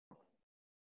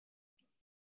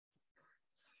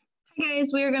Hi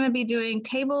guys, we are going to be doing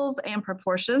tables and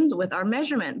proportions with our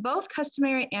measurement, both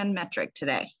customary and metric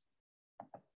today.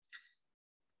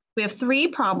 We have 3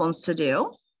 problems to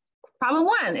do. Problem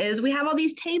 1 is we have all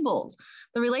these tables.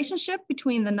 The relationship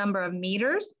between the number of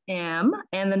meters, m,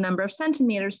 and the number of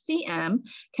centimeters, cm,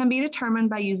 can be determined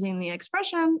by using the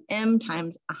expression m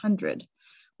times 100.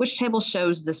 Which table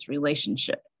shows this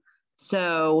relationship?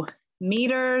 So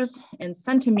meters and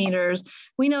centimeters,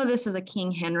 we know this is a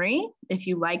King Henry, if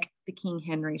you like the King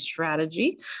Henry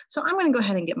strategy. So I'm going to go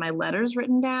ahead and get my letters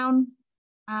written down,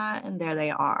 and there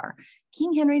they are.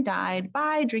 King Henry died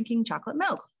by drinking chocolate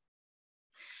milk.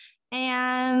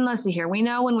 And let's see here, we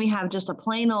know when we have just a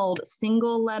plain old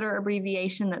single letter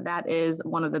abbreviation that is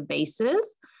one of the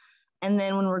bases. And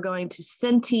then when we're going to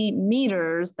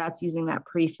centimeters, that's using that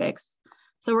prefix.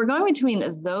 So we're going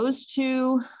between those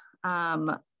two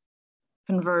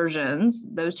conversions,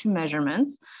 those two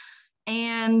measurements.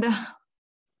 And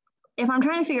if I'm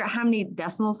trying to figure out how many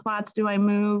decimal spots do I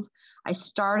move, I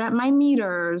start at my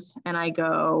meters and I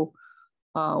go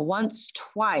once,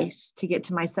 twice to get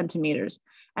to my centimeters.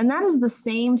 And that is the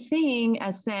same thing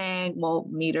as saying, well,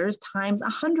 meters times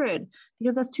 100,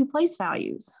 because that's 2 place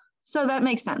values. So that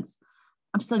makes sense.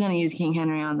 I'm still going to use King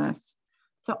Henry on this.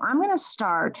 So I'm going to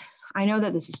start, I know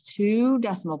that this is 2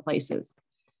 decimal places.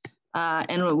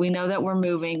 And we know that we're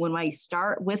moving when I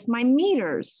start with my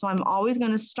meters. So I'm always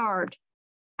going to start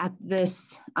at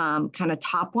this kind of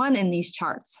top one in these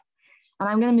charts. And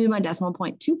I'm going to move my decimal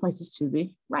point 2 places to the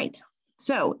right.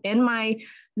 So in my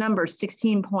number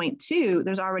 16.2,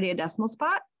 there's already a decimal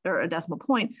spot or a decimal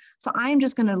point. So I'm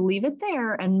just going to leave it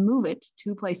there and move it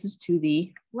 2 places to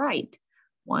the right.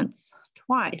 Once,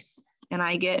 twice. And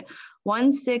I get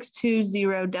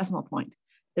 1620 decimal point.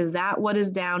 Is that what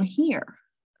is down here?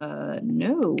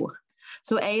 No.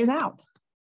 So A is out.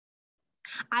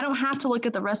 I don't have to look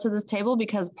at the rest of this table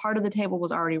because part of the table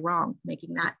was already wrong,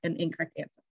 making that an incorrect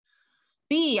answer.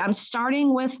 B, I'm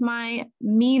starting with my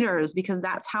meters because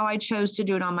that's how I chose to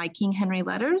do it on my King Henry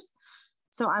letters.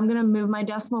 So I'm going to move my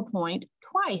decimal point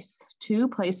twice, 2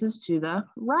 places to the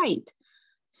right.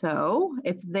 So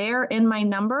it's there in my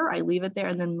number. I leave it there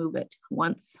and then move it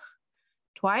once,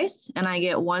 twice, and I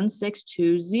get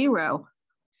 1620.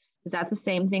 Is that the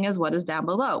same thing as what is down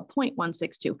below?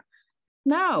 0.162.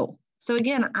 No. So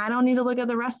again, I don't need to look at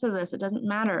the rest of this. It doesn't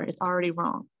matter. It's already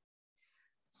wrong.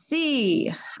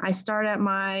 C, I start at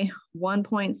my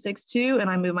 1.62 and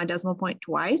I move my decimal point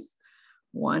twice,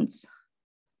 once,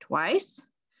 twice,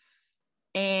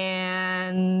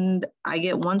 and I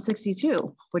get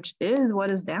 162, which is what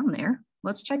is down there.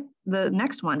 Let's check the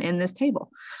next one in this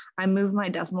table. I move my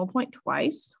decimal point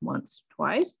twice, once,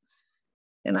 twice,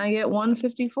 and I get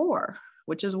 154,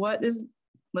 which is what is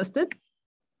listed.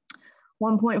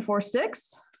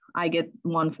 1.46, I get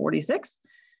 146.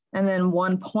 And then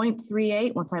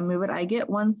 1.38, once I move it, I get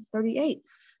 138.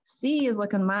 C is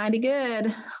looking mighty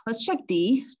good. Let's check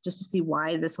D just to see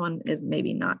why this one is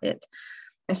maybe not it.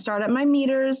 I start at my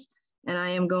meters and I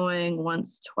am going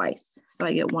once, twice. So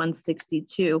I get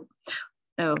 162.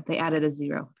 Oh, they added a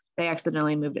 0. They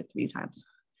accidentally moved it 3 times.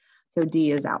 So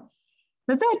D is out.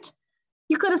 That's it.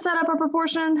 You could have set up a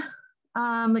proportion.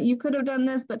 You could have done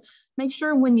this, but make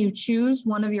sure when you choose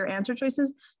one of your answer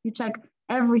choices, you check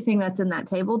everything that's in that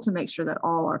table to make sure that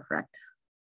all are correct.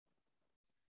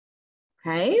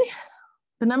 Okay,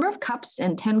 the number of cups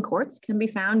in 10 quarts can be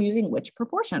found using which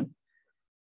proportion?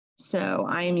 So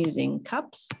I am using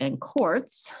cups and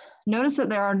quarts. Notice that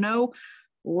there are no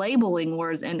labeling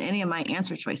words in any of my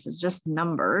answer choices, just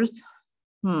numbers.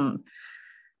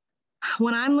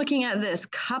 When I'm looking at this,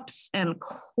 cups and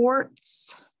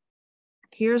quarts,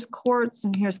 here's quarts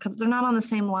and here's cups, they're not on the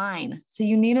same line. So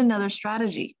you need another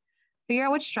strategy. Figure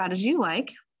out which strategy you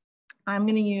like. I'm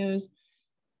going to use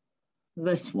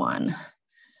this one.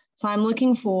 So I'm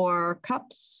looking for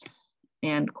cups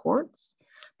and quarts.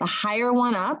 The higher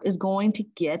one up is going to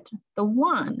get the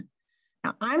 1.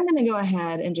 Now I'm going to go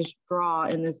ahead and just draw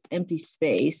in this empty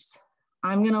space.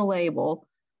 I'm going to label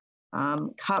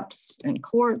cups and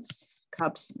quarts,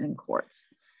 cups and quarts.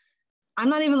 I'm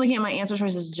not even looking at my answer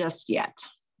choices just yet.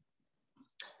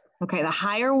 Okay, the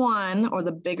higher one or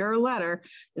the bigger letter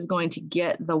is going to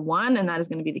get the 1, and that is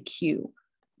going to be the Q,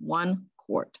 1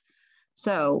 quart.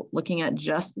 So looking at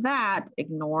just that,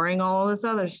 ignoring all of this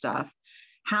other stuff,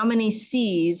 how many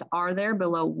C's are there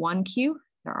below 1 Q?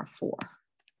 There are 4.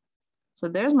 So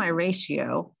there's my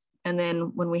ratio. And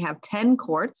then when we have 10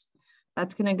 quarts,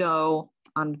 that's going to go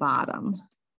on bottom.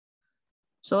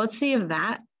 So let's see if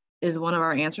that is one of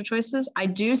our answer choices. I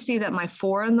do see that my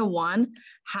 4 and the 1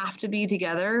 have to be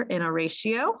together in a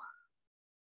ratio.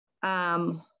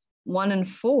 1 and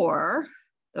 4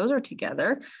 Those are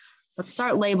together. Let's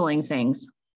start labeling things.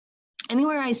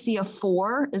 Anywhere I see a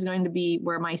 4 is going to be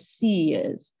where my C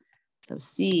is. So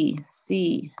C,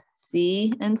 C,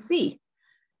 C, and C.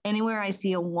 Anywhere I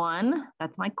see a 1,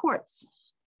 that's my quartz.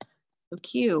 So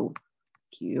Q,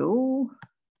 Q,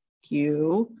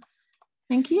 Q,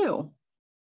 and Q.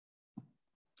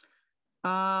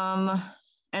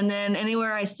 And then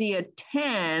anywhere I see a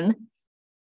 10,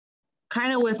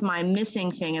 kind of with my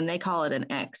missing thing, and they call it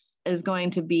an X, is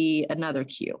going to be another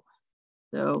Q.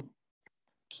 So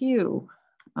Q,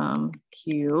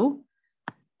 Q,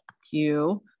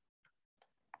 Q,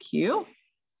 Q.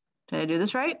 Did I do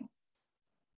this right?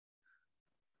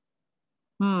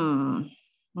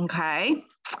 Okay.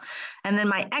 And then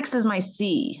my X is my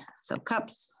C. So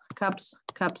cups, cups,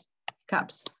 cups,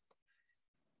 cups.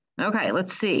 Okay,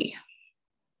 let's see.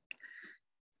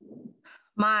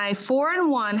 My 4 and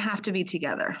 1 have to be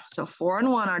together. So 4 and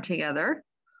 1 are together.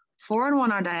 4 and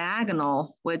 1 are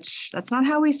diagonal, which that's not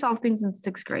how we solve things in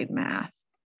 6th grade math.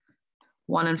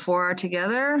 1 and 4 are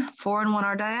together. 4 and 1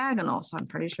 are diagonal. So I'm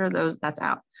pretty sure that's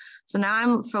out. So now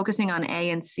I'm focusing on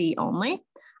A and C only.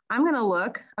 I'm going to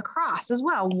look across as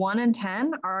well. 1 and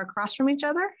 10 are across from each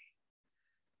other.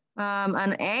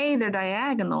 On A, they're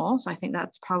diagonal. So I think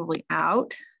that's probably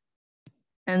out.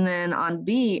 And then on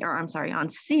on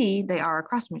C, they are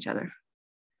across from each other.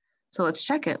 So let's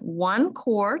check it. 1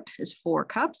 quart is 4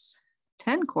 cups.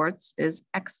 10 quarts is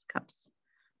X cups.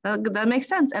 That makes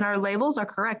sense. And our labels are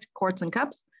correct. Quarts and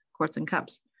cups, quarts and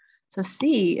cups. So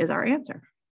C is our answer.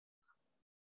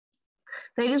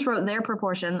 They just wrote their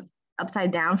proportion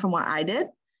upside down from what I did,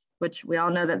 which we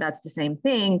all know that that's the same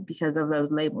thing because of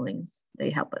those labelings. They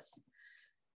help us.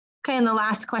 Okay, and the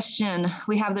last question,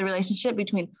 we have the relationship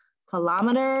between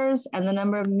kilometers and the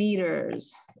number of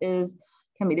meters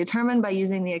can be determined by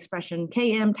using the expression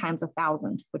km times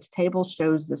 1,000, which table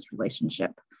shows this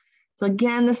relationship. So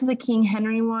again, this is a King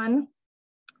Henry one.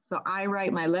 So I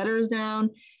write my letters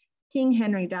down. King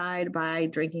Henry died by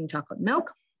drinking chocolate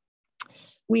milk.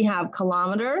 We have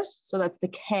kilometers, so that's the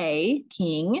K,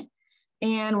 King.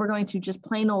 And we're going to just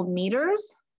plain old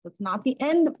meters. That's not the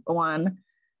end one.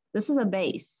 This is a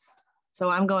base. So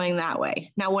I'm going that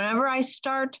way. Now, whenever I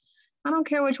start, I don't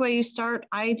care which way you start.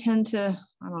 I tend to,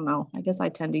 I don't know, I guess I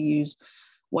tend to use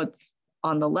what's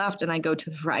on the left and I go to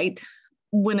the right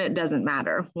when it doesn't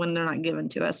matter, when they're not given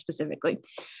to us specifically.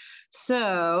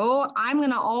 So I'm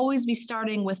going to always be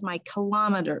starting with my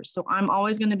kilometers. So I'm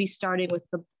always going to be starting with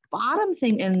the bottom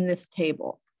thing in this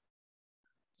table.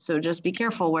 So just be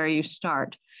careful where you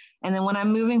start. And then when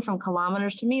I'm moving from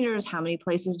kilometers to meters, how many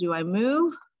places do I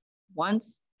move?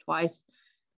 Once, twice,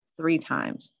 3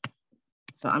 times.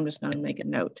 So I'm just going to make a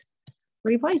note,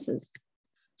 3 places.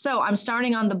 So I'm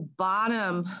starting on the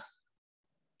bottom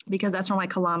because that's where my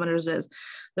kilometers is.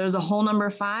 There's a whole number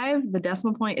 5. The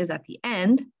decimal point is at the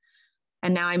end.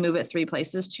 And now I move it 3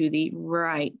 places to the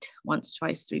right, once,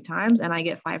 twice, 3 times, and I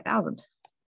get 5,000,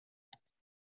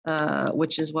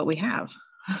 which is what we have.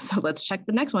 So let's check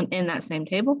the next one in that same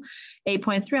table.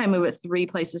 8.3, I move it 3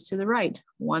 places to the right,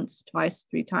 once, twice,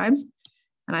 3 times.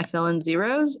 And I fill in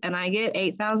zeros and I get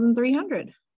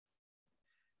 8,300.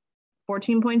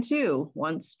 14.2,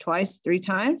 once, twice, 3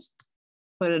 times.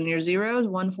 Put in your zeros,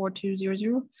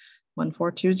 14200,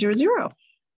 14200.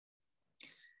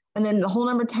 And then the whole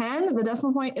number 10, the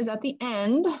decimal point is at the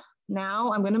end.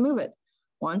 Now I'm going to move it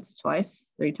once, twice,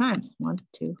 3 times. 1,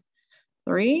 2,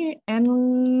 3.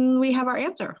 And we have our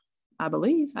answer, I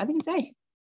believe. I think it's A.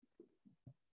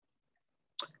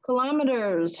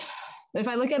 Kilometers. If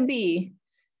I look at B,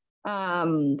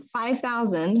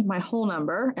 5,000, my whole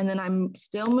number, and then I'm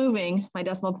still moving my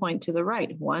decimal point to the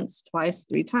right once, twice,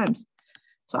 3 times.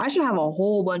 So I should have a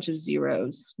whole bunch of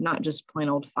zeros, not just plain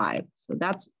old 5. So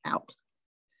that's out.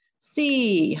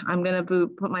 C, I'm going to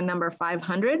put my number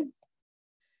 500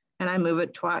 and I move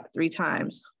it 3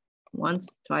 times.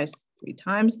 Once, twice, 3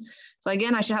 times. So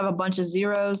again, I should have a bunch of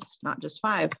zeros, not just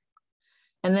 5.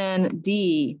 And then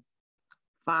D,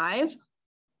 5.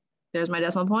 There's my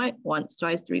decimal point, once,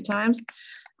 twice, 3 times.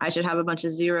 I should have a bunch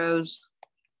of zeros.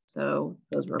 So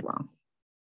those were wrong.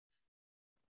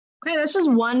 Okay, that's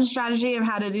just one strategy of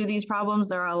how to do these problems.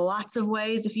 There are lots of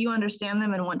ways. If you understand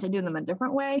them and want to do them a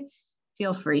different way,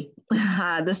 feel free.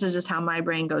 This is just how my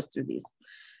brain goes through these.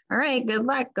 All right, good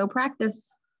luck. Go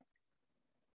practice.